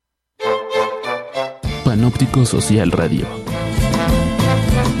Panóptico Social Radio.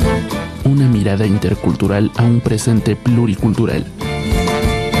 Una mirada intercultural a un presente pluricultural.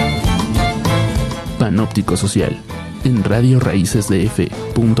 Panóptico Social, en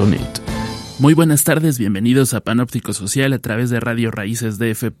radioraicesdf.net. Muy buenas tardes, bienvenidos a Panóptico Social a través de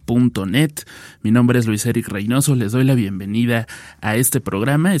radioraicesdf.net. Mi nombre es Luis Eric Reynoso, les doy la bienvenida a este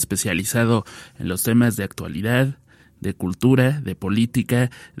programa especializado en los temas de actualidad, de cultura, de política,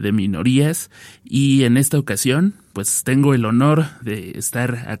 de minorías, y en esta ocasión pues tengo el honor de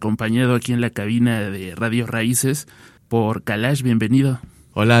estar acompañado aquí en la cabina de Radio Raíces por Kalash. Bienvenido.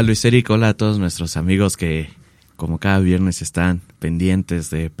 Hola Luis Eric, hola a todos nuestros amigos que como cada viernes están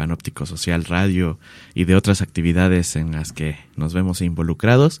pendientes de Panóptico Social Radio y de otras actividades en las que nos vemos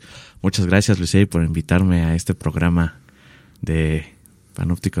involucrados. Muchas gracias Luis Eric por invitarme a este programa de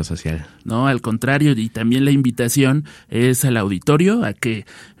Panóptico Social. No, al contrario, y también la invitación es al auditorio a que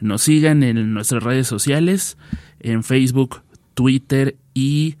nos sigan en nuestras redes sociales, en Facebook, Twitter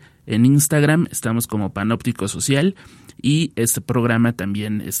y en Instagram, estamos como Panóptico Social, y este programa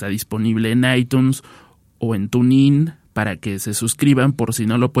también está disponible en iTunes o en TuneIn para que se suscriban por si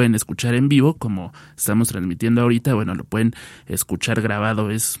no lo pueden escuchar en vivo, como estamos transmitiendo ahorita. Bueno, lo pueden escuchar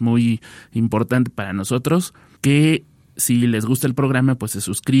grabado, es muy importante para nosotros que si les gusta el programa, pues se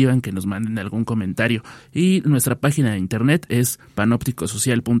suscriban, que nos manden algún comentario. Y nuestra página de internet es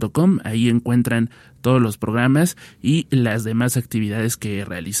panopticosocial.com. Ahí encuentran todos los programas y las demás actividades que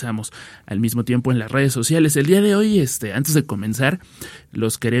realizamos al mismo tiempo en las redes sociales. El día de hoy, antes de comenzar,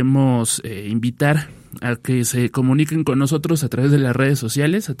 los queremos invitar a que se comuniquen con nosotros a través de las redes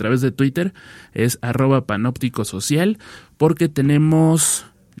sociales, a través de Twitter, es @panopticosocial, porque tenemos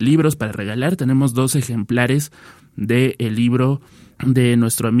libros para regalar. Tenemos 2 ejemplares del libro de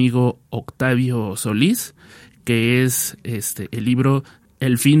nuestro amigo Octavio Solís, que es el libro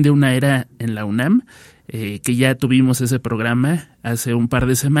El fin de una era en la UNAM, que ya tuvimos ese programa hace un par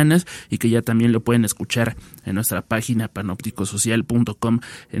de semanas y que ya también lo pueden escuchar en nuestra página panopticosocial.com.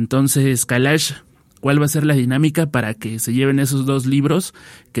 Entonces, Kalash, ¿cuál va a ser la dinámica para que se lleven esos 2 libros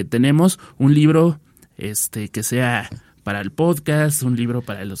que tenemos? Un libro que sea para el podcast, un libro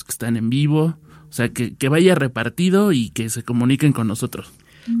para los que están en vivo. O sea, que vaya repartido y que se comuniquen con nosotros.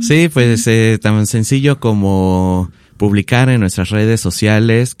 Sí, pues tan sencillo como publicar en nuestras redes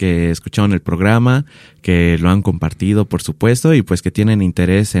sociales que escucharon el programa, que lo han compartido, por supuesto, y pues que tienen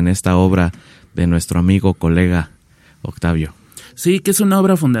interés en esta obra de nuestro amigo, colega Octavio. Sí, que es una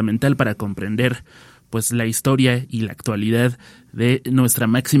obra fundamental para comprender pues la historia y la actualidad de nuestra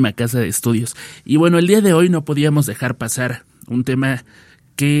máxima casa de estudios. Y bueno, el día de hoy no podíamos dejar pasar un tema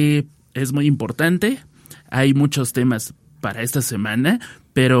que es muy importante. Hay muchos temas para esta semana,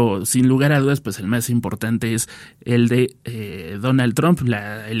 pero sin lugar a dudas, pues el más importante es el de Donald Trump,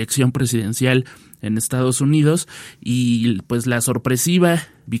 la elección presidencial en Estados Unidos y pues la sorpresiva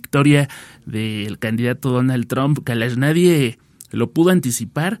victoria del candidato Donald Trump. Kalash, nadie lo pudo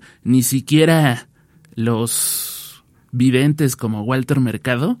anticipar, ni siquiera los videntes como Walter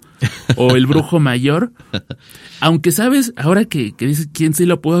Mercado o el brujo mayor, aunque sabes, ahora que dices quién sí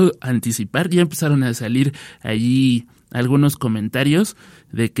lo pudo anticipar, ya empezaron a salir allí algunos comentarios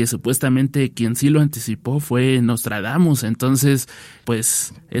de que supuestamente quien sí lo anticipó fue Nostradamus. Entonces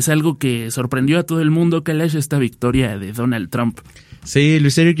pues es algo que sorprendió a todo el mundo, Kalash, esta victoria de Donald Trump. Sí,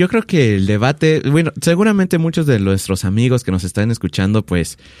 Luis Eric, yo creo que el debate, bueno, seguramente muchos de nuestros amigos que nos están escuchando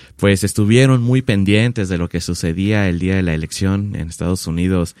pues estuvieron muy pendientes de lo que sucedía el día de la elección en Estados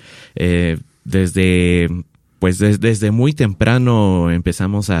Unidos. Desde muy temprano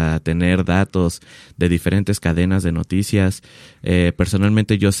empezamos a tener datos de diferentes cadenas de noticias.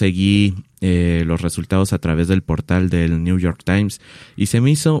 Personalmente yo seguí los resultados a través del portal del New York Times y se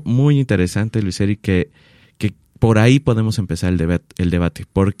me hizo muy interesante, Luis Eric, que por ahí podemos empezar el debate,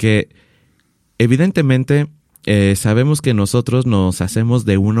 porque evidentemente sabemos que nosotros nos hacemos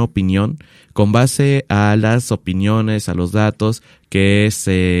de una opinión con base a las opiniones, a los datos que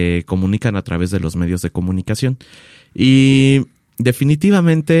se comunican a través de los medios de comunicación. Y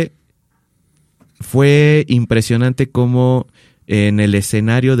definitivamente fue impresionante cómo en el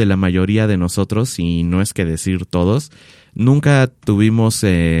escenario de la mayoría de nosotros, y no es que decir todos, nunca tuvimos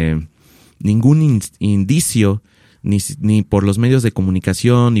ningún indicio ni por los medios de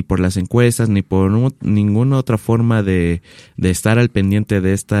comunicación, ni por las encuestas, ni por ninguna otra forma de estar al pendiente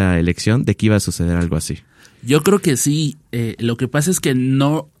de esta elección, de que iba a suceder algo así. Yo creo que sí. Lo que pasa es que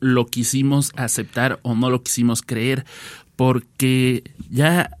no lo quisimos aceptar o no lo quisimos creer, porque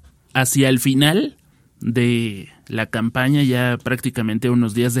ya hacia el final de la campaña, ya prácticamente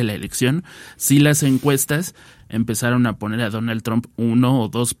unos días de la elección, sí las encuestas empezaron a poner a Donald Trump 1 o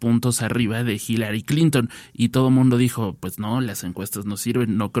 2 puntos arriba de Hillary Clinton, y todo el mundo dijo, pues no, las encuestas no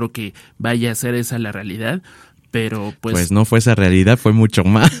sirven, no creo que vaya a ser esa la realidad, pero pues no fue esa realidad, fue mucho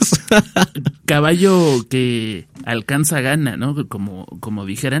más. Caballo que alcanza gana, ¿no? Como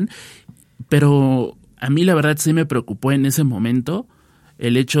dijeran, pero a mí la verdad sí me preocupó en ese momento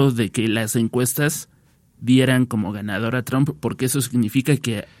el hecho de que las encuestas dieran como ganador a Trump, porque eso significa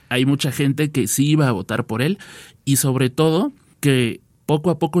que hay mucha gente que sí iba a votar por él, y sobre todo que poco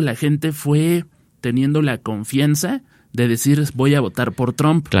a poco la gente fue teniendo la confianza de decir voy a votar por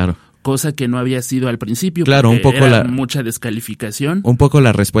Trump. Claro. Cosa que no había sido al principio. Claro, un poco era mucha descalificación. Un poco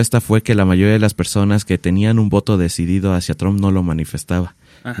la respuesta fue que la mayoría de las personas que tenían un voto decidido hacia Trump no lo manifestaba.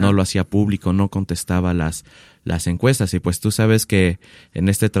 Ajá. No lo hacía público, no contestaba las encuestas. Y pues tú sabes que en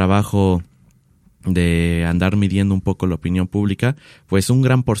este trabajo de andar midiendo un poco la opinión pública, pues un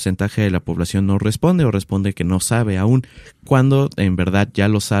gran porcentaje de la población no responde, o responde que no sabe aún, cuando en verdad ya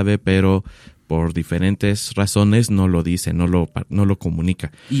lo sabe, pero por diferentes razones no lo dice, no lo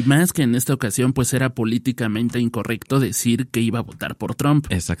comunica. Y más que en esta ocasión pues era políticamente incorrecto decir que iba a votar por Trump.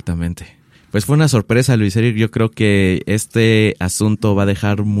 Exactamente. Pues fue una sorpresa, Luis Eric. Yo creo que este asunto va a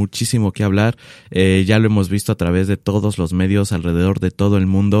dejar muchísimo que hablar. Ya lo hemos visto a través de todos los medios alrededor de todo el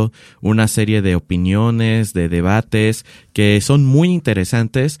mundo. Una serie de opiniones, de debates que son muy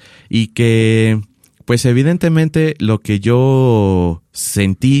interesantes y que, pues evidentemente lo que yo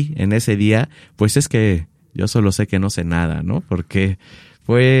sentí en ese día, pues es que yo solo sé que no sé nada, ¿no? Porque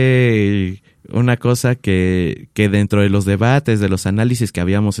fue una cosa que dentro de los debates, de los análisis que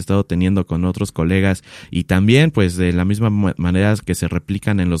habíamos estado teniendo con otros colegas y también pues de la misma manera que se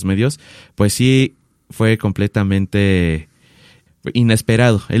replican en los medios, pues sí fue completamente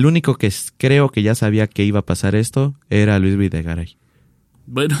inesperado. El único que creo que ya sabía que iba a pasar esto era Luis Videgaray.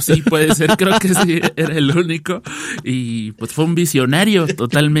 Bueno, sí, puede ser, creo que sí, era el único, y pues fue un visionario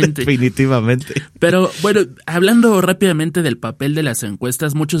totalmente. Definitivamente. Pero bueno, hablando rápidamente del papel de las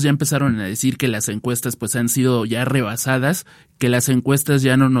encuestas, muchos ya empezaron a decir que las encuestas pues han sido ya rebasadas, que las encuestas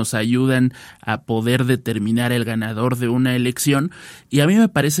ya no nos ayudan a poder determinar el ganador de una elección, y a mí me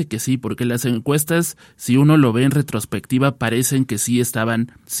parece que sí, porque las encuestas, si uno lo ve en retrospectiva, parecen que sí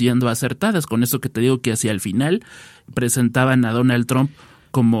estaban siendo acertadas, con eso que te digo que hacia el final presentaban a Donald Trump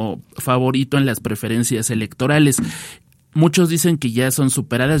como favorito en las preferencias electorales. Muchos dicen que ya son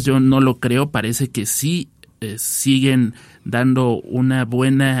superadas, yo no lo creo, parece que sí siguen dando una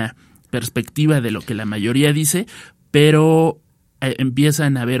buena perspectiva de lo que la mayoría dice, pero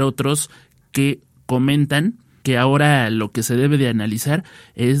empiezan a haber otros que comentan que ahora lo que se debe de analizar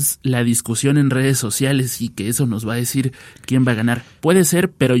es la discusión en redes sociales y que eso nos va a decir quién va a ganar. Puede ser,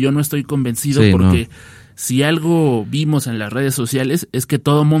 pero yo no estoy convencido, sí, porque si algo vimos en las redes sociales es que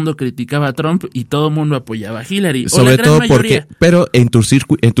todo mundo criticaba a Trump y todo mundo apoyaba a Hillary. Sobre todo porque, pero en tu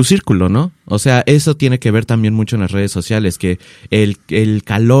círculo, ¿no? O sea, eso tiene que ver también mucho en las redes sociales, que el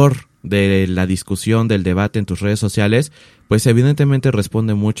calor de la discusión, del debate en tus redes sociales, pues evidentemente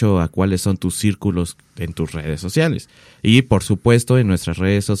responde mucho a cuáles son tus círculos en tus redes sociales. Y por supuesto en nuestras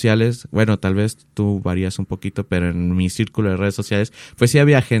redes sociales, bueno, tal vez tú varías un poquito, pero en mi círculo de redes sociales, pues sí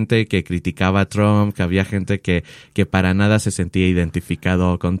había gente que criticaba a Trump, que había gente que para nada se sentía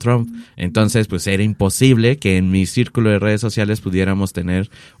identificado con Trump. Entonces, pues era imposible que en mi círculo de redes sociales pudiéramos tener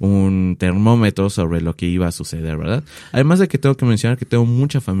un termómetro sobre lo que iba a suceder, ¿verdad? Además de que tengo que mencionar que tengo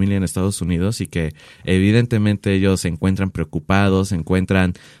mucha familia en Estados Unidos y que evidentemente ellos se encuentran preocupados, se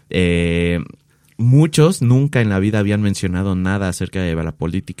encuentran muchos nunca en la vida habían mencionado nada acerca de la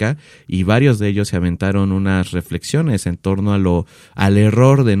política y varios de ellos se aventaron unas reflexiones en torno al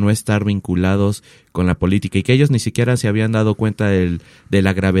error de no estar vinculados con la política y que ellos ni siquiera se habían dado cuenta de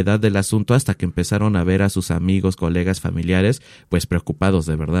la gravedad del asunto hasta que empezaron a ver a sus amigos, colegas, familiares, pues preocupados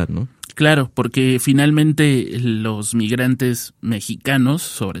de verdad, ¿no? Claro, porque finalmente los migrantes mexicanos,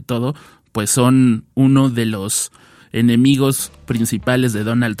 sobre todo, pues son uno de los enemigos principales de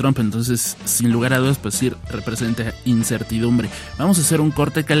Donald Trump, entonces sin lugar a dudas pues sí representa incertidumbre. Vamos a hacer un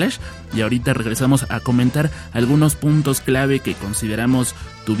corte, Kalash, y ahorita regresamos a comentar algunos puntos clave que consideramos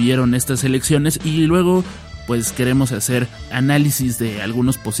tuvieron estas elecciones y luego pues queremos hacer análisis de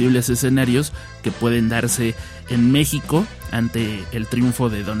algunos posibles escenarios que pueden darse en México ante el triunfo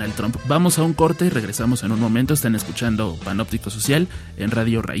de Donald Trump. Vamos a un corte y regresamos en un momento. Están escuchando Panóptico Social en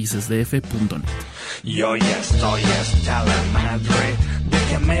Radio RaícesDF.net. Yo ya estoy hasta la madre de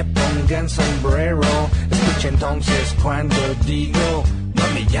que me pongan sombrero. Escucha entonces cuando digo, no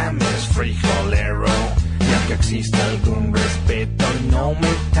me llames frijolero. Ya que existe algún respeto, no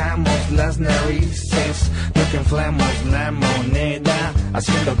metamos las narices, no que inflamos la moneda,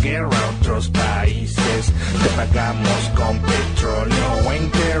 haciendo guerra a otros países. Te pagamos con petróleo o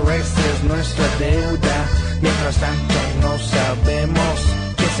intereses nuestra deuda. Mientras tanto no sabemos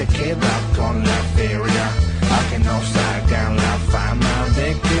quién se queda con la feria. A que nos hagan la fama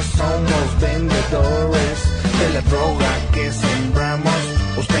de que somos vendedores de la droga que sembramos.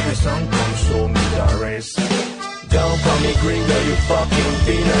 Ustedes son consumidores. Don't call me gringo, you fucking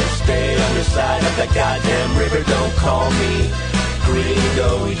beaner. Stay on your side of the goddamn river. Don't call me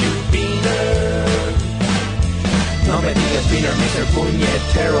gringo, you beaner. No me digas beaner, Mr.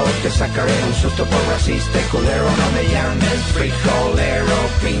 Puñetero. Te sacaré un susto por racista y culero. No me llames frijolero,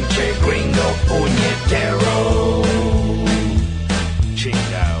 pinche gringo puñetero.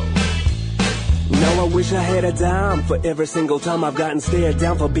 Chingao. Now I wish I had a dime for every single time I've gotten stared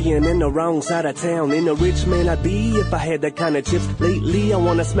down for being in the wrong side of town. In a rich man I'd be if I had that kind of chips. Lately I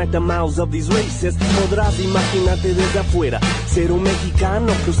wanna smack the mouths of these racists. Podrás imaginarte desde afuera ser un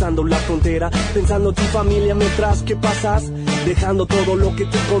mexicano cruzando la frontera, pensando tu familia mientras que pasas, dejando todo lo que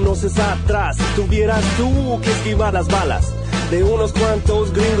tú conoces atrás. Si tuvieras tú que esquivar las balas de unos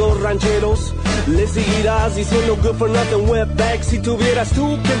cuantos gringos rancheros, le seguirás diciendo good for nothing wetback. Si tuvieras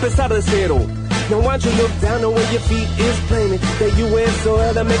tú que empezar de cero, now why don't you look down on where your feet is planted? That U.S.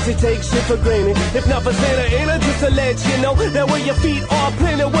 soil that makes you take shit for granted. If not for Santa Ana, just to let you know that where your feet are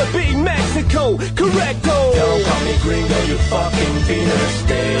planted would be Mexico. Correcto. Don't call me gringo, you fucking beaner.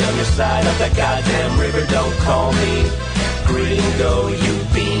 Stay on your side of the goddamn river. Don't call me gringo, you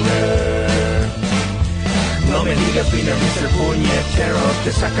beaner. No me digas beaner, Mr. Puñetero.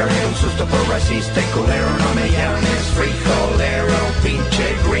 Te sacaré un susto por racista y culero. No me llames frijolero,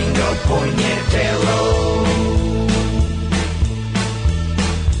 pinche gringo puñetero.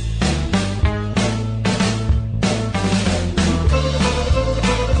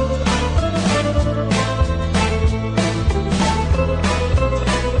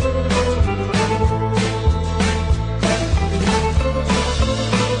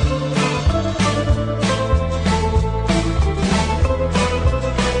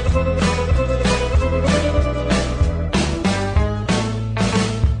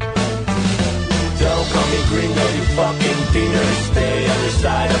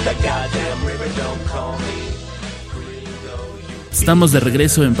 Estamos de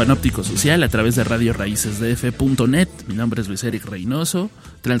regreso en Panóptico Social a través de Radio Raícesdf.net. Mi nombre es Luis Eric Reynoso,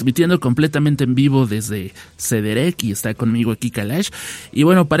 transmitiendo completamente en vivo desde Cederec, y está conmigo aquí Kalash. Y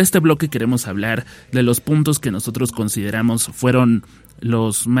bueno, para este bloque queremos hablar de los puntos que nosotros consideramos fueron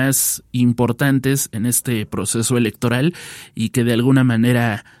los más importantes en este proceso electoral y que de alguna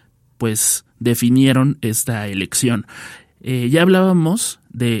manera pues definieron esta elección. Ya hablábamos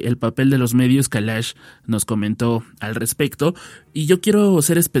del papel de los medios, Kalash nos comentó al respecto, y yo quiero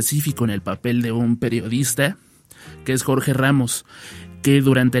ser específico en el papel de un periodista, que es Jorge Ramos, que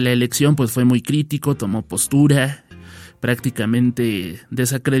durante la elección pues fue muy crítico, tomó postura, prácticamente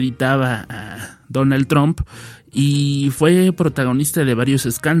desacreditaba a Donald Trump y fue protagonista de varios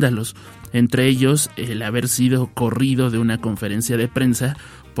escándalos, entre ellos el haber sido corrido de una conferencia de prensa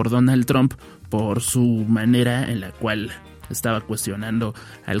por Donald Trump por su manera en la cual estaba cuestionando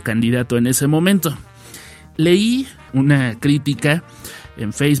al candidato en ese momento. Leí una crítica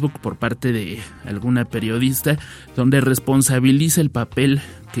en Facebook por parte de alguna periodista donde responsabiliza el papel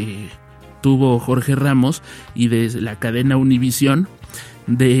que tuvo Jorge Ramos y de la cadena Univisión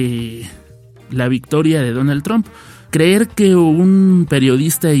de la victoria de Donald Trump. Creer que un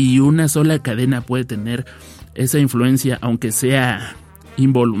periodista y una sola cadena puede tener esa influencia, aunque sea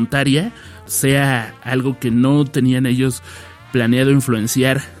involuntaria, sea algo que no tenían ellos planeado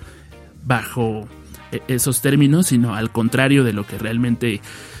influenciar bajo esos términos, sino al contrario de lo que realmente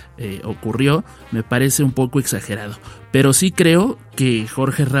ocurrió, me parece un poco exagerado. Pero sí creo que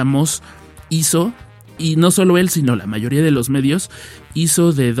Jorge Ramos hizo, y no solo él, sino la mayoría de los medios,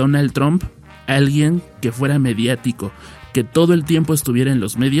 hizo de Donald Trump alguien que fuera mediático, que todo el tiempo estuviera en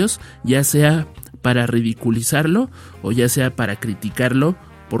los medios, ya sea para ridiculizarlo o ya sea para criticarlo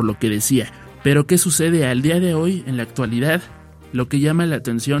por lo que decía. Pero ¿qué sucede al día de hoy, en la actualidad? Lo que llama la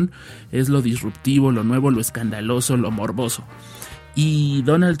atención es lo disruptivo, lo nuevo, lo escandaloso, lo morboso. Y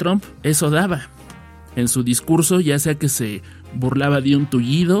Donald Trump eso daba. En su discurso, ya sea que se burlaba de un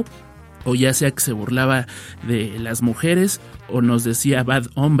tullido, o ya sea que se burlaba de las mujeres, o nos decía bad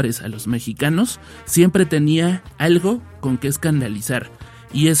hombres a los mexicanos, siempre tenía algo con que escandalizar.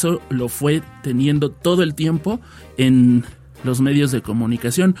 Y eso lo fue teniendo todo el tiempo en los medios de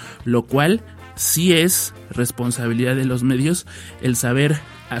comunicación, lo cual sí es responsabilidad de los medios el saber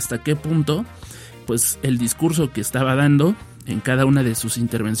hasta qué punto pues el discurso que estaba dando en cada una de sus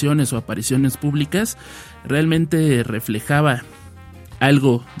intervenciones o apariciones públicas realmente reflejaba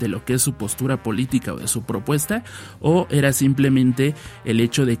algo de lo que es su postura política o de su propuesta, o era simplemente el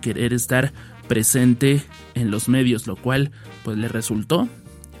hecho de querer estar presente en los medios, lo cual pues le resultó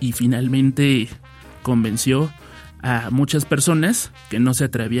y finalmente convenció a muchas personas que no se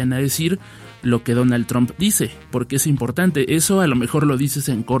atrevían a decir lo que Donald Trump dice, porque es importante. Eso a lo mejor lo dices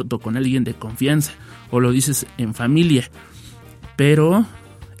en corto con alguien de confianza o lo dices en familia, pero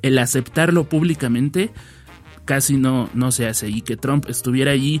el aceptarlo públicamente casi no se hace, y que Trump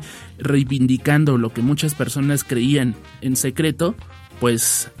estuviera allí reivindicando lo que muchas personas creían en secreto,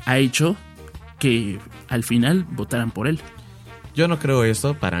 pues ha hecho que al final votaran por él. Yo no creo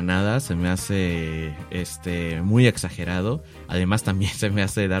eso para nada, se me hace muy exagerado. Además también se me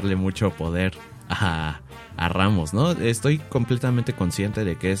hace darle mucho poder a Ramos, ¿no? Estoy completamente consciente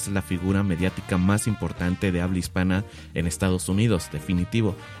de que es la figura mediática más importante de habla hispana en Estados Unidos,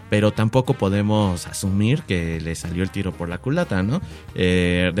 definitivo. Pero tampoco podemos asumir que le salió el tiro por la culata, ¿no?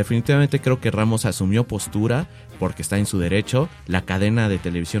 Definitivamente creo que Ramos asumió postura porque está en su derecho. La cadena de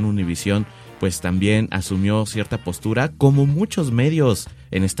televisión Univisión pues también asumió cierta postura, como muchos medios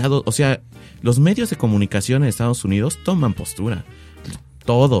en los medios de comunicación en Estados Unidos toman postura.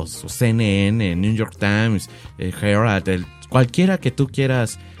 Todos, CNN, New York Times, Herald, cualquiera que tú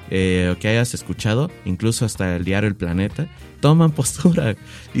quieras que hayas escuchado, incluso hasta el diario El Planeta, toman postura.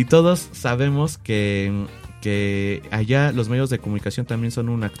 Y todos sabemos que allá los medios de comunicación también son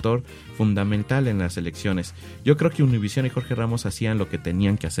un actor fundamental en las elecciones. Yo creo que Univisión y Jorge Ramos hacían lo que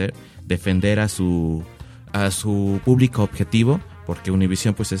tenían que hacer, defender a su público objetivo, porque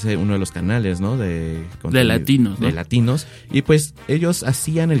Univisión pues es uno de los canales, ¿no? de latinos, ¿no? De latinos, y pues ellos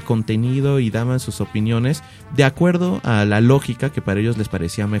hacían el contenido y daban sus opiniones de acuerdo a la lógica que para ellos les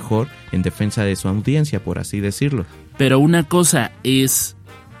parecía mejor en defensa de su audiencia, por así decirlo. Pero una cosa es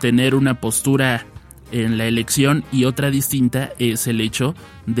tener una postura en la elección y otra distinta es el hecho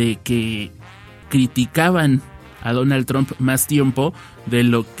de que criticaban a Donald Trump más tiempo de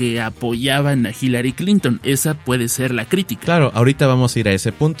lo que apoyaban a Hillary Clinton. Esa puede ser la crítica. Claro, ahorita vamos a ir a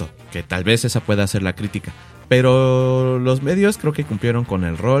ese punto, que tal vez esa pueda ser la crítica. Pero los medios creo que cumplieron con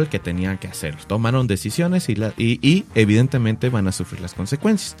el rol que tenían que hacer. Tomaron decisiones y evidentemente van a sufrir las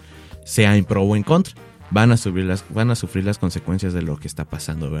consecuencias, sea en pro o en contra. Van a sufrir las consecuencias de lo que está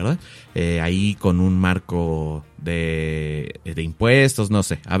pasando, ¿verdad? Ahí con un marco de impuestos, no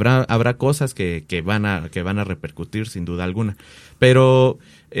sé, habrá cosas que van a repercutir sin duda alguna. Pero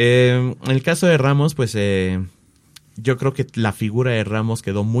en el caso de Ramos, pues yo creo que la figura de Ramos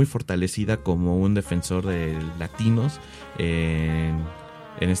quedó muy fortalecida como un defensor de latinos en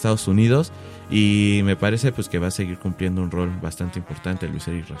Estados Unidos. Y me parece pues que va a seguir cumpliendo un rol bastante importante, Luis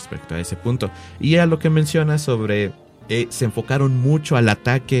Eric, respecto a ese punto. Y a lo que mencionas sobre se enfocaron mucho al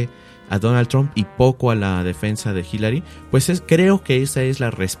ataque a Donald Trump y poco a la defensa de Hillary, pues creo que esa es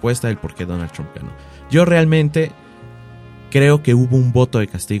la respuesta del por qué Donald Trump ganó. Yo realmente creo que hubo un voto de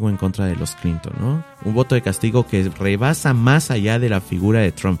castigo en contra de los Clinton, ¿no? Un voto de castigo que rebasa más allá de la figura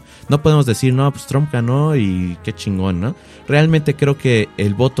de Trump. No podemos decir, no, pues Trump ganó y qué chingón, ¿no? Realmente creo que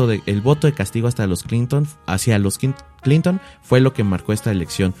el voto de castigo hacia los Clinton fue lo que marcó esta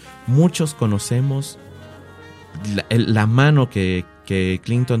elección. Muchos conocemos la mano que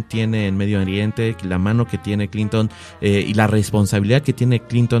Clinton tiene en Medio Oriente, la mano que tiene Clinton y la responsabilidad que tiene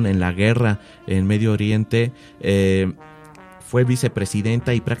Clinton en la guerra en Medio Oriente. Fue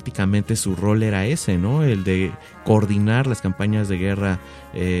vicepresidenta y prácticamente su rol era ese, ¿no? El de coordinar las campañas de guerra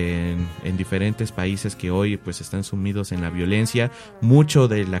en diferentes países que hoy pues están sumidos en la violencia. Mucho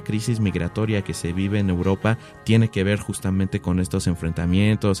de la crisis migratoria que se vive en Europa tiene que ver justamente con estos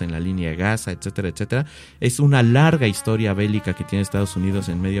enfrentamientos en la línea de Gaza, etcétera, etcétera. Es una larga historia bélica que tiene Estados Unidos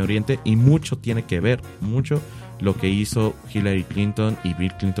en Medio Oriente y mucho tiene que ver, mucho lo que hizo Hillary Clinton y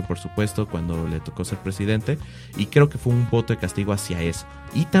Bill Clinton, por supuesto, cuando le tocó ser presidente, y creo que fue un voto de castigo hacia eso.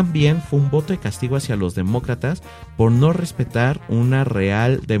 Y también fue un voto de castigo hacia los demócratas por no respetar una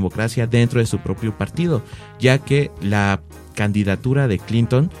real democracia dentro de su propio partido, ya que la candidatura de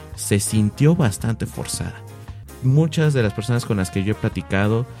Clinton se sintió bastante forzada. Muchas de las personas con las que yo he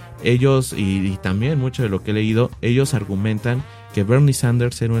platicado, ellos y también mucho de lo que he leído, ellos argumentan que Bernie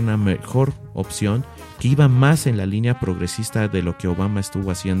Sanders era una mejor opción, que iba más en la línea progresista de lo que Obama estuvo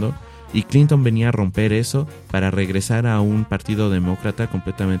haciendo, y Clinton venía a romper eso para regresar a un partido demócrata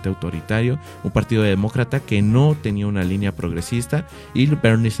completamente autoritario, un partido demócrata que no tenía una línea progresista, y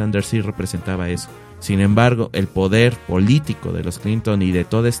Bernie Sanders sí representaba eso. Sin embargo, el poder político de los Clinton y de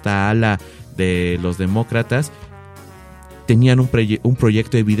toda esta ala de los demócratas tenían un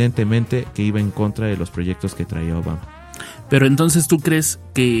proyecto evidentemente que iba en contra de los proyectos que traía Obama. Pero entonces, ¿tú crees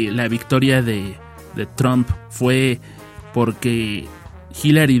que la victoria de Trump fue porque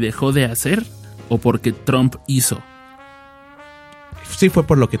Hillary dejó de hacer o porque Trump hizo? Sí fue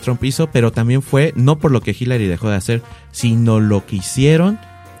por lo que Trump hizo, pero también fue no por lo que Hillary dejó de hacer, sino lo que hicieron,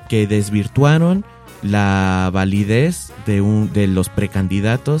 que desvirtuaron la validez de los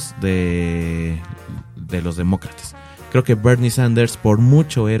precandidatos de los demócratas. Creo que Bernie Sanders por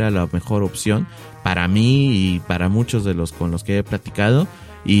mucho era la mejor opción para mí y para muchos de los con los que he platicado,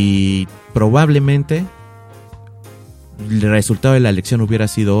 y probablemente el resultado de la elección hubiera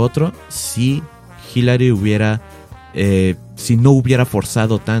sido otro si Hillary si no hubiera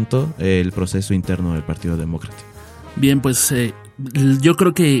forzado tanto el proceso interno del Partido Demócrata. Bien, pues yo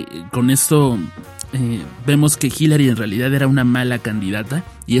creo que con esto vemos que Hillary en realidad era una mala candidata,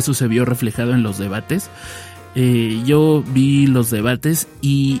 y eso se vio reflejado en los debates. Yo vi los debates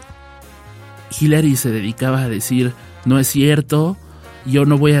y Hillary se dedicaba a decir: no es cierto, yo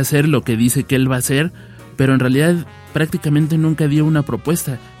no voy a hacer lo que dice que él va a hacer, pero en realidad prácticamente nunca dio una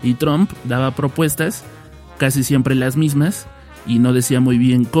propuesta, y Trump daba propuestas, casi siempre las mismas, y no decía muy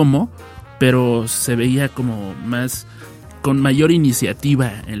bien cómo, pero se veía como con mayor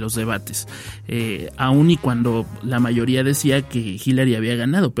iniciativa en los debates, aun y cuando la mayoría decía que Hillary había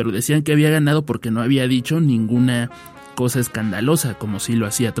ganado, pero decían que había ganado porque no había dicho ninguna cosa escandalosa, como sí lo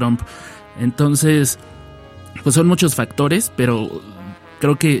hacía Trump. Entonces, pues son muchos factores, pero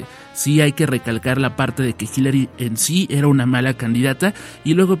creo que sí hay que recalcar la parte de que Hillary en sí era una mala candidata,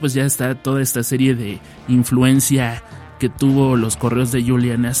 y luego pues ya está toda esta serie de influencia que tuvo los correos de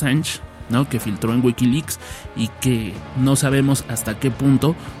Julian Assange, ¿no?, que filtró en WikiLeaks, y que no sabemos hasta qué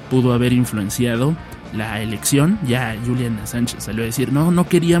punto pudo haber influenciado la elección. Ya Julian Assange salió a decir: no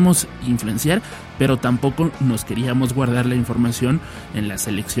queríamos influenciar, pero tampoco nos queríamos guardar la información en las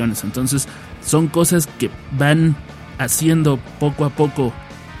elecciones. Entonces son cosas que van haciendo poco a poco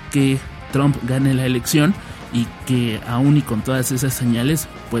que Trump gane la elección, y que aún y con todas esas señales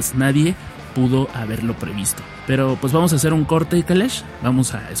pues nadie pudo haberlo previsto. Pero pues vamos a hacer un corte, Kalesh.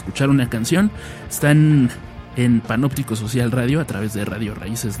 Vamos a escuchar una canción. Están en Panóptico Social Radio a través de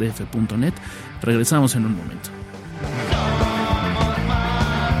radioraicesdf.net. Regresamos en un momento.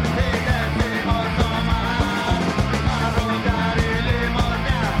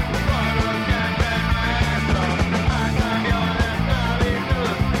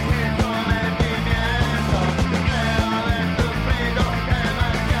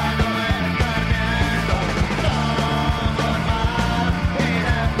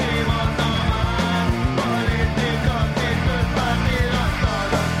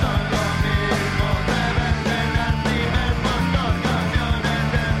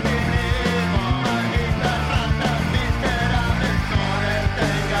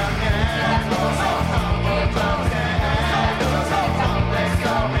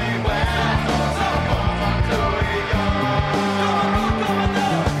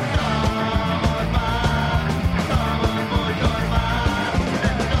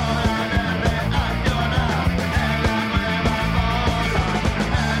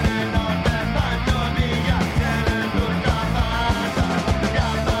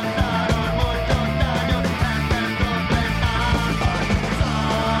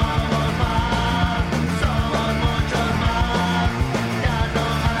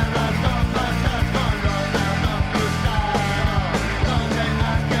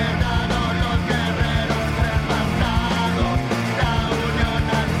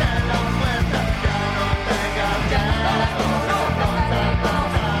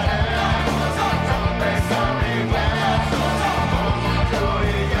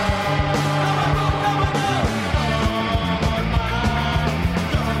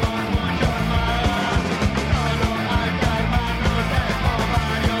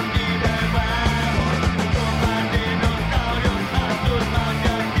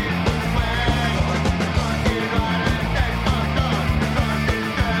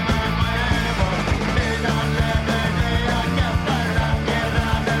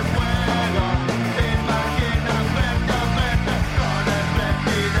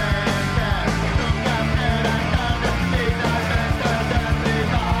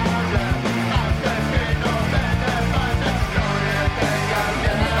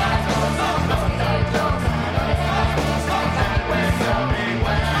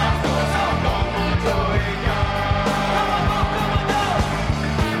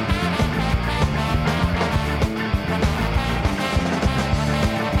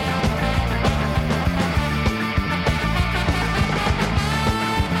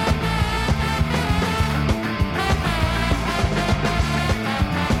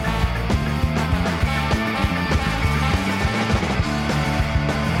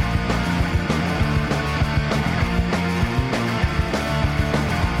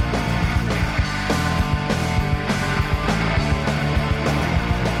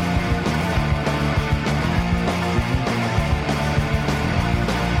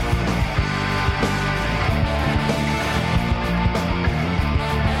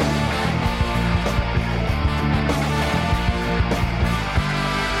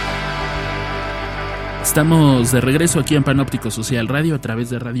 Estamos de regreso aquí en Panóptico Social Radio a través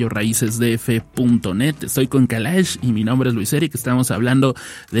de Radio RaícesDF.net. Estoy con Kalash y mi nombre es Luis Eric. Estamos hablando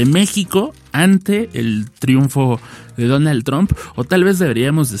de México ante el triunfo de Donald Trump, o tal vez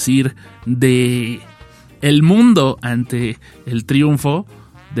deberíamos decir de el mundo ante el triunfo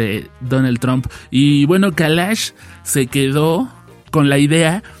de Donald Trump. Y bueno, Kalash se quedó con la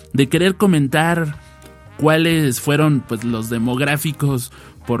idea de querer comentar cuáles fueron pues los demográficos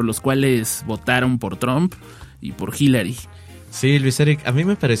por los cuales votaron por Trump y por Hillary. Sí, Luis Eric, a mí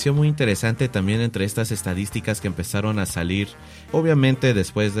me pareció muy interesante también entre estas estadísticas que empezaron a salir, obviamente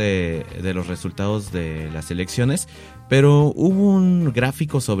después de los resultados de las elecciones, pero hubo un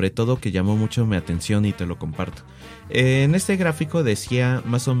gráfico sobre todo que llamó mucho mi atención y te lo comparto. En este gráfico decía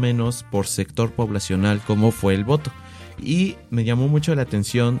más o menos por sector poblacional cómo fue el voto, y me llamó mucho la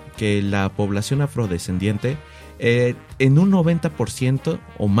atención que la población afrodescendiente en un 90%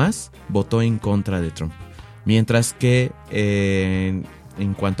 o más votó en contra de Trump. Mientras que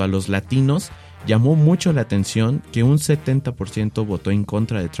en cuanto a los latinos, llamó mucho la atención que un 70% votó en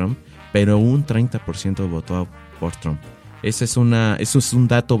contra de Trump, pero un 30% votó por Trump. Eso es un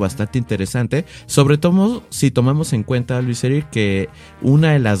dato bastante interesante, sobre todo si tomamos en cuenta, Luis Eric, que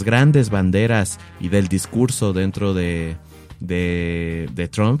una de las grandes banderas y del discurso dentro de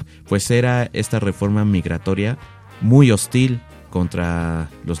Trump, pues era esta reforma migratoria muy hostil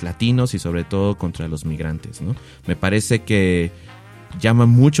contra los latinos y sobre todo contra los migrantes, ¿no? Me parece que llama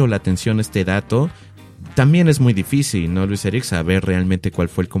mucho la atención este dato. También es muy difícil, ¿no, Luis Eric?, saber realmente cuál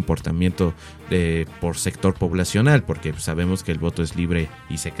fue el comportamiento por sector poblacional, porque sabemos que el voto es libre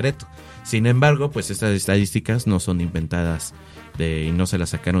y secreto. Sin embargo, pues estas estadísticas no son inventadas y no se las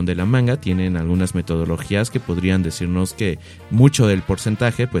sacaron de la manga, tienen algunas metodologías que podrían decirnos que mucho del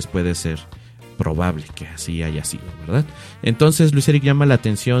porcentaje pues puede ser probable que así haya sido, ¿verdad? Entonces, Luis Eric, llama la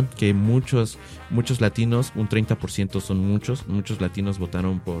atención que muchos latinos, un 30% son muchos latinos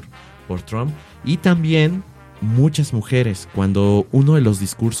votaron por Trump, y también muchas mujeres. Cuando uno de los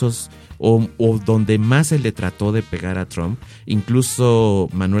discursos o donde más se le trató de pegar a Trump, incluso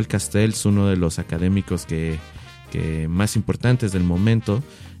Manuel Castells, uno de los académicos que más importantes del momento,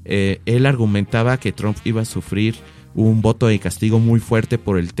 él argumentaba que Trump iba a sufrir un voto de castigo muy fuerte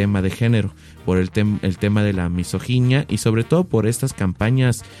por el tema de género, por el tema de la misoginia y sobre todo por estas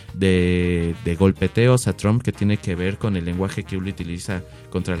campañas de golpeteos a Trump que tiene que ver con el lenguaje que él utiliza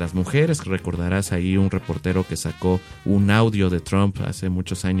contra las mujeres. Recordarás ahí un reportero que sacó un audio de Trump hace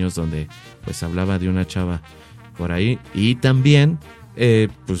muchos años donde pues hablaba de una chava por ahí, y también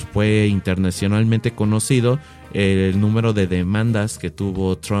pues fue internacionalmente conocido el número de demandas que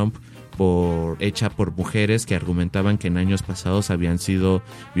tuvo Trump hecha por mujeres que argumentaban que en años pasados habían sido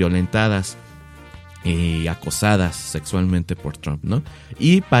violentadas y acosadas sexualmente por Trump, ¿no?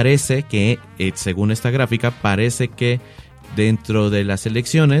 Y parece que, según esta gráfica, parece que dentro de las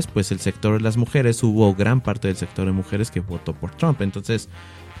elecciones, pues el sector de las mujeres, hubo gran parte del sector de mujeres que votó por Trump. Entonces,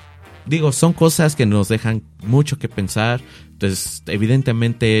 digo, son cosas que nos dejan mucho que pensar. Entonces,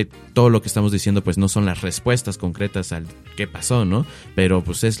 evidentemente, todo lo que estamos diciendo pues no son las respuestas concretas al qué pasó, ¿no? Pero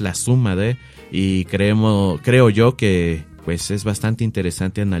pues es la suma y creo yo que pues es bastante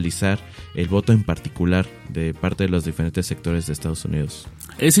interesante analizar el voto en particular de parte de los diferentes sectores de Estados Unidos.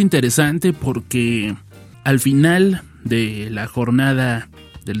 Es interesante porque al final de la jornada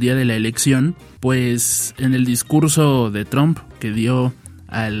del día de la elección, pues en el discurso de Trump que dio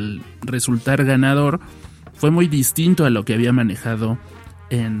al resultar ganador, fue muy distinto a lo que había manejado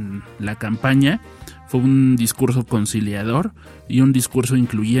en la campaña. Fue un discurso conciliador y un discurso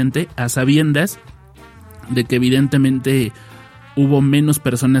incluyente, a sabiendas de que evidentemente hubo menos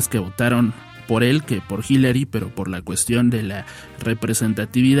personas que votaron por él que por Hillary, pero por la cuestión de la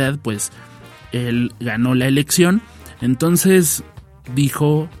representatividad, pues él ganó la elección. Entonces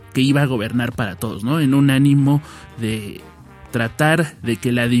dijo que iba a gobernar para todos, ¿no? En un ánimo de tratar de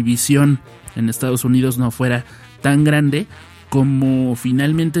que la división en Estados Unidos no fuera tan grande como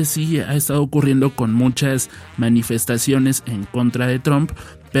finalmente sí ha estado ocurriendo con muchas manifestaciones en contra de Trump,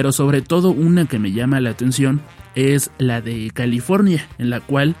 pero sobre todo una que me llama la atención es la de California, en la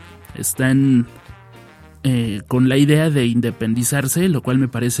cual están con la idea de independizarse, lo cual me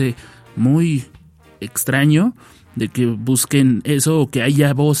parece muy extraño, de que busquen eso o que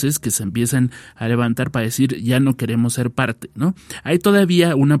haya voces que se empiezan a levantar para decir ya no queremos ser parte, ¿no? Hay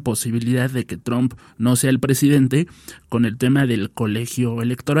todavía una posibilidad de que Trump no sea el presidente con el tema del colegio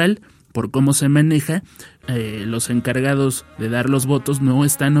electoral, por cómo se maneja. Los encargados de dar los votos no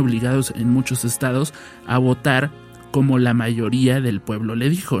están obligados en muchos estados a votar como la mayoría del pueblo le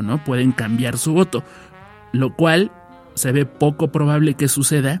dijo, ¿no? Pueden cambiar su voto, lo cual se ve poco probable que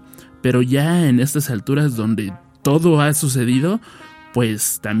suceda, pero ya en estas alturas donde todo ha sucedido,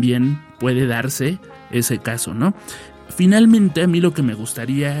 pues también puede darse ese caso, ¿no? Finalmente, a mí lo que me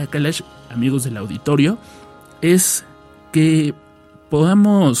gustaría, Kalash, amigos del auditorio, es que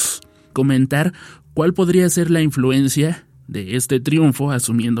podamos comentar cuál podría ser la influencia de este triunfo,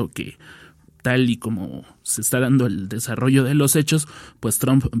 asumiendo que tal y como se está dando el desarrollo de los hechos, pues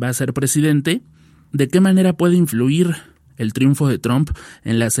Trump va a ser presidente. ¿De qué manera puede influir el triunfo de Trump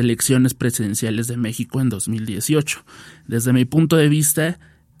en las elecciones presidenciales de México en 2018? Desde mi punto de vista,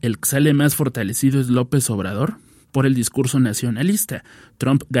 el que sale más fortalecido es López Obrador por el discurso nacionalista.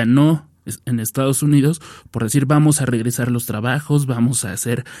 Trump ganó en Estados Unidos por decir vamos a regresar los trabajos, vamos a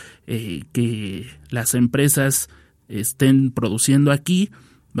hacer que las empresas estén produciendo aquí,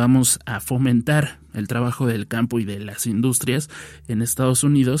 vamos a fomentar el trabajo del campo y de las industrias en Estados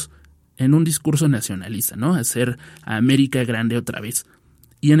Unidos en un discurso nacionalista, ¿no? Hacer a América grande otra vez.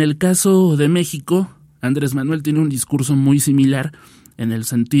 Y en el caso de México, Andrés Manuel tiene un discurso muy similar en el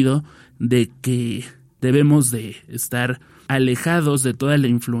sentido de que debemos de estar alejados de toda la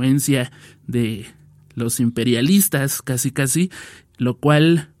influencia de los imperialistas, casi, lo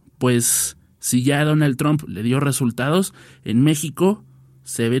cual, pues, si ya Donald Trump le dio resultados, en México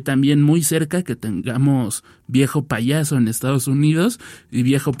se ve también muy cerca que tengamos viejo payaso en Estados Unidos y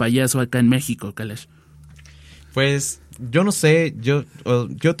viejo payaso acá en México, Kalash. Pues yo no sé,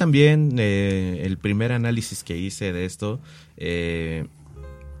 yo también el primer análisis que hice de esto,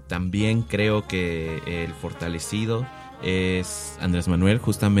 también creo que el fortalecido es Andrés Manuel,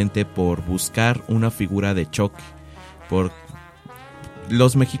 justamente por buscar una figura de choque.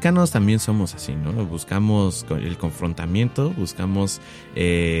 Los mexicanos también somos así, ¿no? Buscamos el confrontamiento, buscamos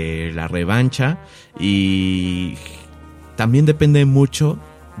la revancha, y también depende mucho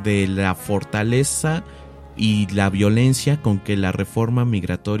de la fortaleza y la violencia con que la reforma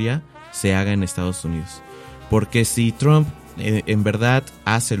migratoria se haga en Estados Unidos. Porque si Trump en verdad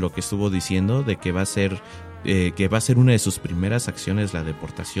hace lo que estuvo diciendo, de que va a ser una de sus primeras acciones la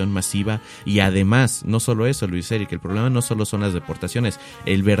deportación masiva, y además, no solo eso, Luis Eric, el problema no solo son las deportaciones,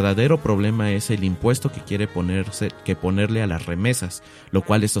 el verdadero problema es el impuesto que quiere ponerle a las remesas, lo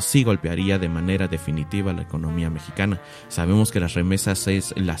cual eso sí golpearía de manera definitiva la economía mexicana. Sabemos que las remesas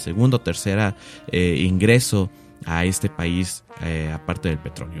es la segunda o tercera ingreso a este país, aparte del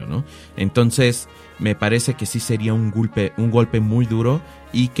petróleo, ¿no? Entonces, me parece que sí sería un golpe muy duro,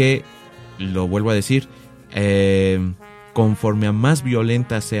 y que, lo vuelvo a decir, conforme a más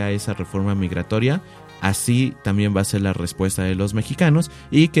violenta sea esa reforma migratoria, así también va a ser la respuesta de los mexicanos,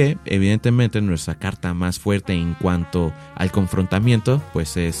 y que evidentemente nuestra carta más fuerte en cuanto al confrontamiento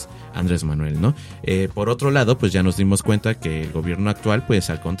pues es Andrés Manuel, ¿no? Por otro lado, pues ya nos dimos cuenta que el gobierno actual, pues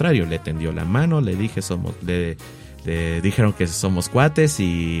al contrario, le tendió la mano, le dijeron que somos cuates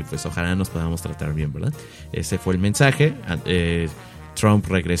y pues ojalá nos podamos tratar bien, ¿verdad? Ese fue el mensaje. Trump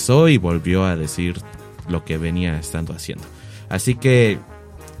regresó y volvió a decir lo que venía estando haciendo. Así que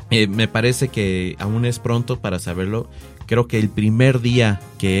me parece que aún es pronto para saberlo. Creo que el primer día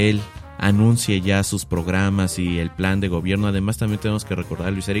que él anuncie ya sus programas y el plan de gobierno, además también tenemos que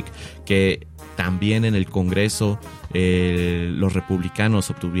recordar, Luis Eric, que también en el Congreso los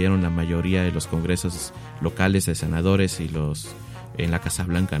republicanos obtuvieron la mayoría de los congresos locales de senadores y los en la Casa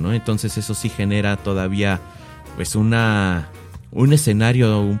Blanca, ¿no? Entonces eso sí genera todavía pues un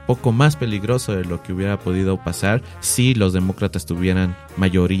escenario un poco más peligroso de lo que hubiera podido pasar si los demócratas tuvieran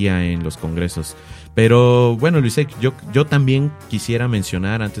mayoría en los congresos. Pero bueno, Luis, yo también quisiera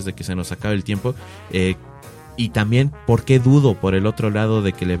mencionar, antes de que se nos acabe el tiempo, y también por qué dudo por el otro lado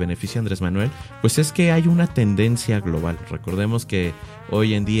de que le beneficie a Andrés Manuel, pues es que hay una tendencia global. Recordemos que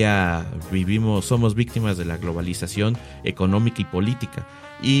hoy en día somos víctimas de la globalización económica y política.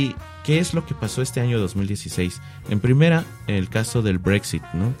 ¿Y qué es lo que pasó este año 2016? En primera, en el caso del Brexit,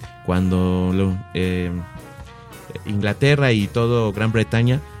 ¿no? Cuando Inglaterra y todo Gran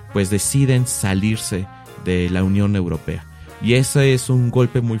Bretaña pues deciden salirse de la Unión Europea. Y eso es un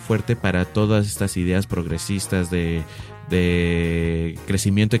golpe muy fuerte para todas estas ideas progresistas de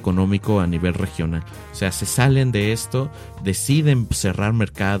crecimiento económico a nivel regional. O sea, se salen de esto, deciden cerrar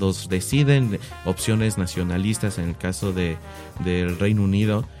mercados, deciden opciones nacionalistas en el caso del Reino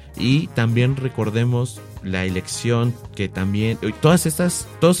Unido. Y también recordemos la elección que también, todos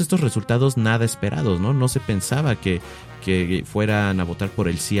estos resultados nada esperados, ¿no? No se pensaba que fueran a votar por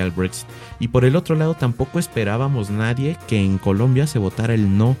el sí al Brexit. Y por el otro lado tampoco esperábamos nadie que en Colombia se votara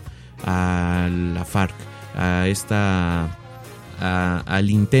el no a la FARC, al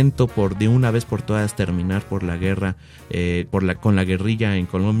intento por de una vez por todas terminar por la guerra, con la guerrilla en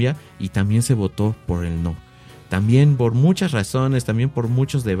Colombia, y también se votó por el no. también por muchas razones, también por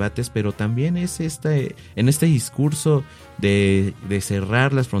muchos debates, pero también es en este discurso de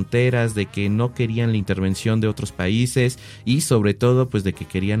cerrar las fronteras, de que no querían la intervención de otros países y sobre todo pues de que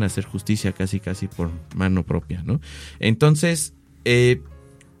querían hacer justicia casi por mano propia, ¿no? Entonces,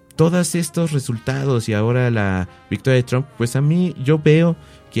 todos estos resultados y ahora la victoria de Trump, pues a mí yo veo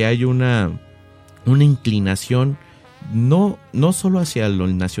que hay una inclinación no solo hacia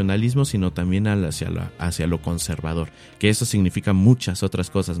el nacionalismo, sino también hacia lo conservador, que eso significa muchas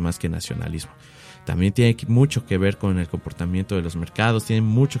otras cosas más que nacionalismo. También tiene mucho que ver con el comportamiento de los mercados, tiene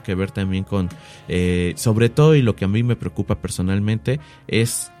mucho que ver también con, sobre todo, y lo que a mí me preocupa personalmente,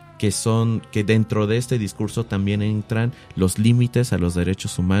 es que dentro de este discurso también entran los límites a los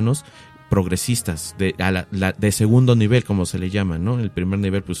derechos humanos progresistas, de segundo nivel, como se le llama, ¿no? El primer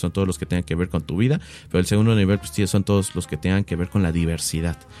nivel pues son todos los que tengan que ver con tu vida, pero el segundo nivel pues son todos los que tengan que ver con la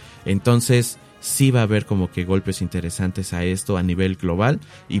diversidad. Entonces sí va a haber como que golpes interesantes a esto a nivel global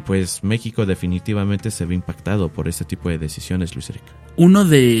y pues México definitivamente se ve impactado por este tipo de decisiones, Luis Eric. Uno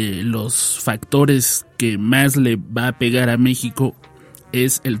de los factores que más le va a pegar a México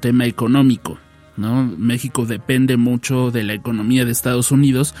es el tema económico, ¿no? México depende mucho de la economía de Estados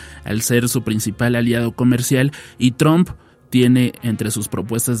Unidos al ser su principal aliado comercial y Trump tiene entre sus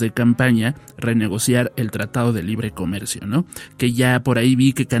propuestas de campaña renegociar el Tratado de Libre Comercio, ¿no? Que ya por ahí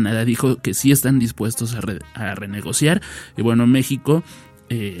vi que Canadá dijo que sí están dispuestos a renegociar y bueno, México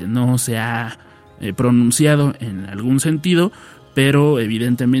no se ha pronunciado en algún sentido, pero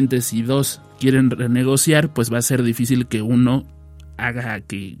evidentemente si dos quieren renegociar, pues va a ser difícil que uno haga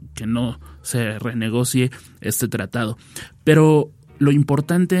que no se renegocie este tratado. Pero lo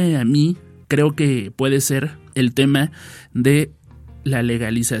importante a mí creo que puede ser el tema de la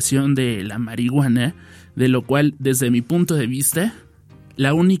legalización de la marihuana, de lo cual desde mi punto de vista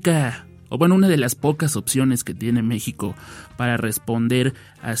una de las pocas opciones que tiene México para responder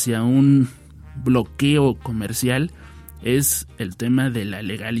hacia un bloqueo comercial es el tema de la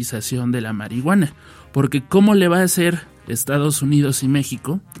legalización de la marihuana, porque ¿cómo le va a hacer Estados Unidos y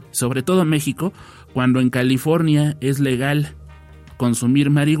México, sobre todo México, cuando en California es legal consumir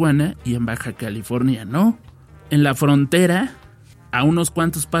marihuana y en Baja California no? En la frontera, a unos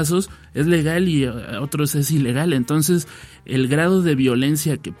cuantos pasos, es legal y a otros es ilegal. Entonces, el grado de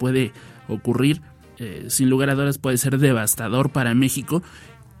violencia que puede ocurrir, sin lugar a dudas, puede ser devastador para México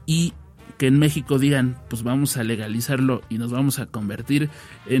y que en México digan, pues vamos a legalizarlo y nos vamos a convertir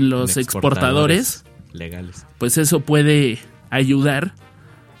en los exportadores legales. Pues eso puede ayudar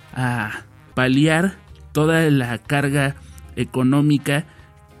a paliar toda la carga económica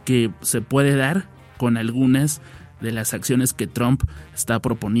que se puede dar con algunas de las acciones que Trump está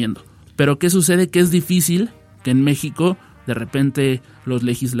proponiendo. Pero ¿qué sucede? Que es difícil que en México de repente los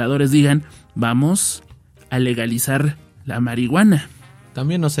legisladores digan, vamos a legalizar la marihuana.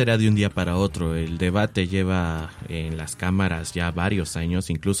 También no será de un día para otro. El debate lleva en las cámaras ya varios años,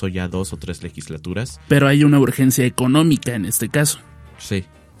 incluso ya 2 o 3 legislaturas. Pero hay una urgencia económica en este caso. Sí,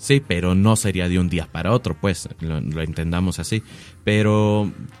 pero no sería de un día para otro, pues, lo entendamos así.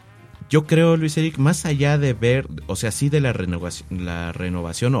 Pero yo creo, Luis Eric, más allá de ver, o sea, sí de la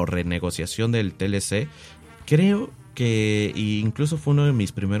renovación o renegociación del TLC, creo que, incluso fue uno de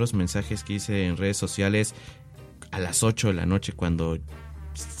mis primeros mensajes que hice en redes sociales a las 8 de la noche cuando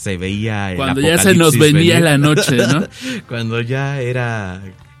se veía el cuando apocalipsis ya se nos venía venir. la noche, ¿no?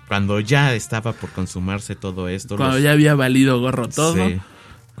 Cuando ya estaba por consumarse todo esto. Cuando ya había valido gorro todo. Sí,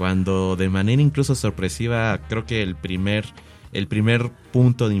 cuando de manera incluso sorpresiva, creo que el primer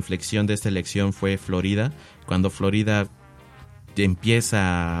punto de inflexión de esta elección fue Florida. Cuando Florida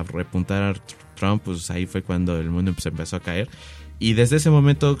empieza a repuntar a Trump, pues ahí fue cuando el mundo se empezó a caer. Y desde ese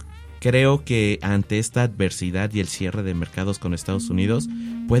momento creo que ante esta adversidad y el cierre de mercados con Estados Unidos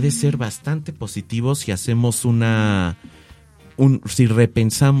puede ser bastante positivo si hacemos si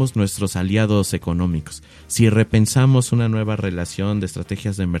repensamos nuestros aliados económicos, si repensamos una nueva relación de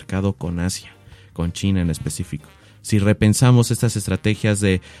estrategias de mercado con Asia, con China en específico, si repensamos estas estrategias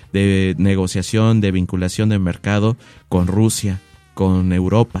de negociación, de vinculación de mercado con Rusia, con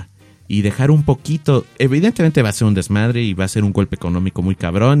Europa, y dejar un poquito, evidentemente va a ser un desmadre y va a ser un golpe económico muy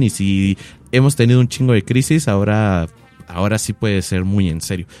cabrón, y si hemos tenido un chingo de crisis, ahora sí puede ser muy en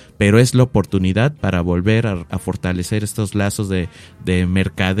serio, pero es la oportunidad para volver a fortalecer estos lazos de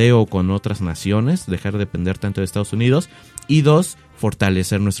mercadeo con otras naciones, dejar de depender tanto de Estados Unidos, y 2,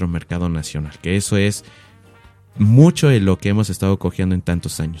 fortalecer nuestro mercado nacional, que eso es mucho de lo que hemos estado cogiendo en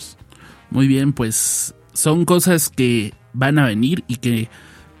tantos años. Muy bien, pues son cosas que van a venir y que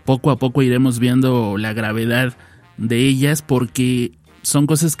poco a poco iremos viendo la gravedad de ellas, porque son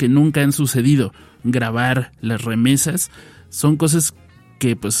cosas que nunca han sucedido. Grabar las remesas son cosas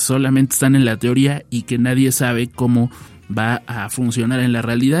que pues solamente están en la teoría y que nadie sabe cómo va a funcionar en la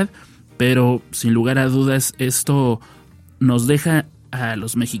realidad, pero sin lugar a dudas esto nos deja a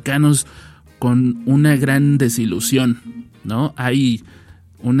los mexicanos con una gran desilusión, ¿no? Hay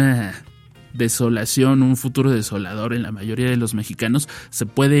una desolación, un futuro desolador en la mayoría de los mexicanos. Se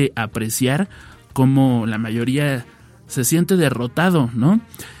puede apreciar cómo la mayoría se siente derrotado, ¿no?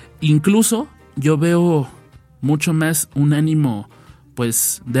 Incluso yo veo mucho más un ánimo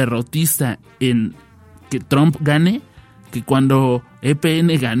pues derrotista en que Trump gane que cuando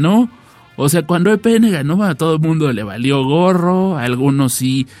EPN ganó. O sea, cuando EPN ganó a todo el mundo le valió gorro, a algunos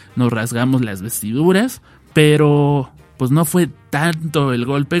sí nos rasgamos las vestiduras, pero pues no fue tanto el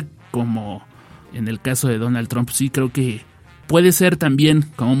golpe como en el caso de Donald Trump. Sí creo que puede ser también,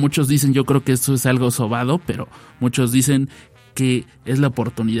 como muchos dicen, yo creo que esto es algo sobado, pero muchos dicen que es la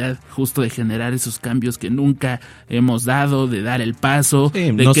oportunidad justo de generar esos cambios que nunca hemos dado, de dar el paso,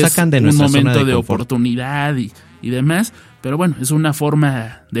 sí, de nos que sacan es de un nuestra momento zona de oportunidad y demás. Pero bueno, es una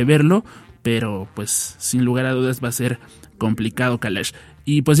forma de verlo, pero pues sin lugar a dudas va a ser complicado, Kalash.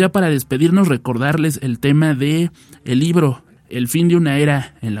 Y pues ya para despedirnos, recordarles el tema de el libro El fin de una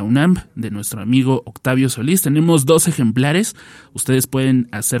era en la UNAM, de nuestro amigo Octavio Solís. Tenemos 2 ejemplares. Ustedes pueden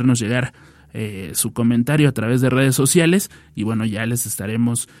hacernos llegar su comentario a través de redes sociales y bueno, ya les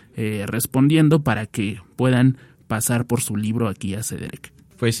estaremos respondiendo para que puedan pasar por su libro aquí a CEDEREC.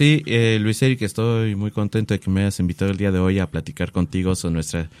 Pues sí, Luis Eric, estoy muy contento de que me hayas invitado el día de hoy a platicar contigo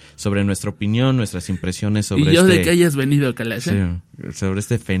sobre nuestra opinión, nuestras impresiones sobre y yo de que hayas venido, Kalash. Sí, sobre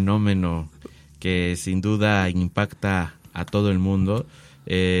este fenómeno que sin duda impacta a todo el mundo.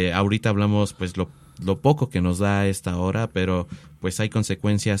 Ahorita hablamos pues lo poco que nos da esta hora, pero pues hay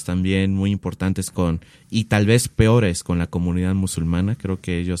consecuencias también muy importantes y tal vez peores con la comunidad musulmana. Creo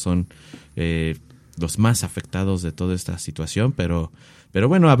que ellos son los más afectados de toda esta situación, pero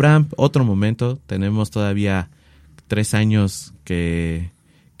bueno, habrá otro momento. Tenemos todavía 3 años que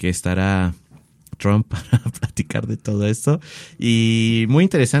estará Trump para platicar de todo esto. Y muy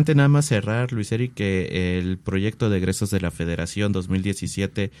interesante nada más cerrar, Luis Eric, que el proyecto de egresos de la Federación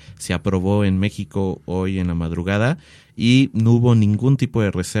 2017 se aprobó en México hoy en la madrugada y no hubo ningún tipo de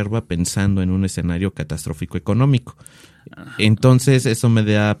reserva pensando en un escenario catastrófico económico. Entonces eso me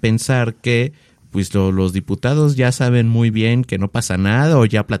da a pensar que pues los diputados ya saben muy bien que no pasa nada o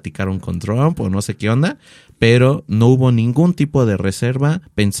ya platicaron con Trump o no sé qué onda, pero no hubo ningún tipo de reserva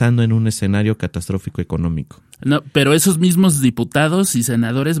pensando en un escenario catastrófico económico. No, pero esos mismos diputados y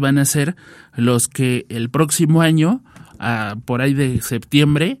senadores van a ser los que el próximo año, por ahí de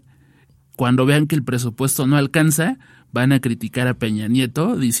septiembre, cuando vean que el presupuesto no alcanza, van a criticar a Peña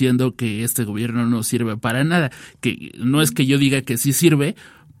Nieto diciendo que este gobierno no sirve para nada. Que no es que yo diga que sí sirve,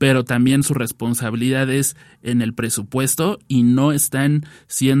 pero también su responsabilidad es en el presupuesto y no están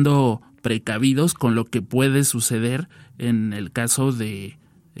siendo precavidos con lo que puede suceder en el caso de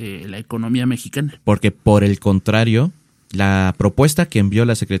la economía mexicana. Porque por el contrario, la propuesta que envió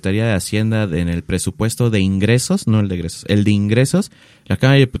la Secretaría de Hacienda en el presupuesto de ingresos, no el de egresos, el de ingresos, la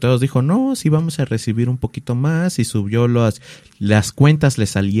Cámara de Diputados dijo, no, sí vamos a recibir un poquito más, y subió las cuentas, le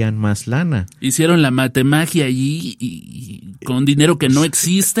salían más lana. Hicieron la matemagia allí y con dinero que no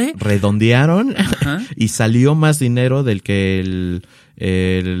existe. Redondearon. Ajá. Y salió más dinero del que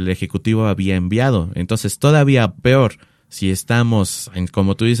el Ejecutivo había enviado. Entonces todavía peor, si estamos,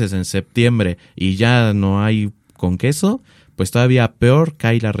 como tú dices, en septiembre y ya no hay con queso, pues todavía peor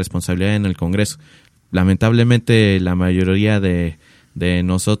cae la responsabilidad en el Congreso. Lamentablemente la mayoría de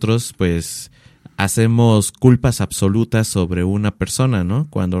nosotros pues hacemos culpas absolutas sobre una persona, ¿no?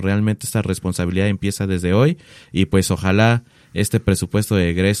 Cuando realmente esta responsabilidad empieza desde hoy y pues ojalá este presupuesto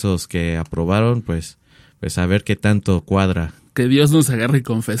de egresos que aprobaron pues a ver qué tanto cuadra. Que Dios nos agarre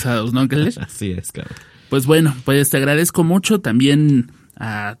confesados, ¿no, Kalash? Así es, claro. Pues bueno, pues te agradezco mucho también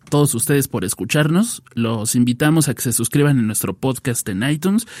a todos ustedes por escucharnos. Los invitamos a que se suscriban en nuestro podcast en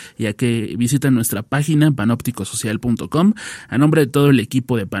iTunes y a que visiten nuestra página panopticosocial.com. A nombre de todo el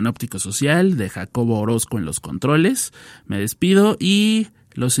equipo de Panóptico Social, de Jacobo Orozco en los controles, me despido y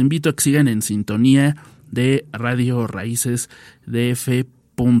los invito a que sigan en sintonía de Radio Raíces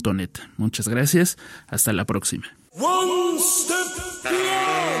DF.net. Muchas gracias, hasta la próxima.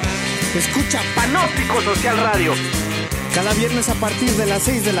 Escucha Panóptico Social Radio cada viernes a partir de las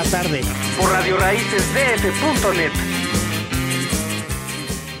 6 de la tarde por Radio Raíces DF.net.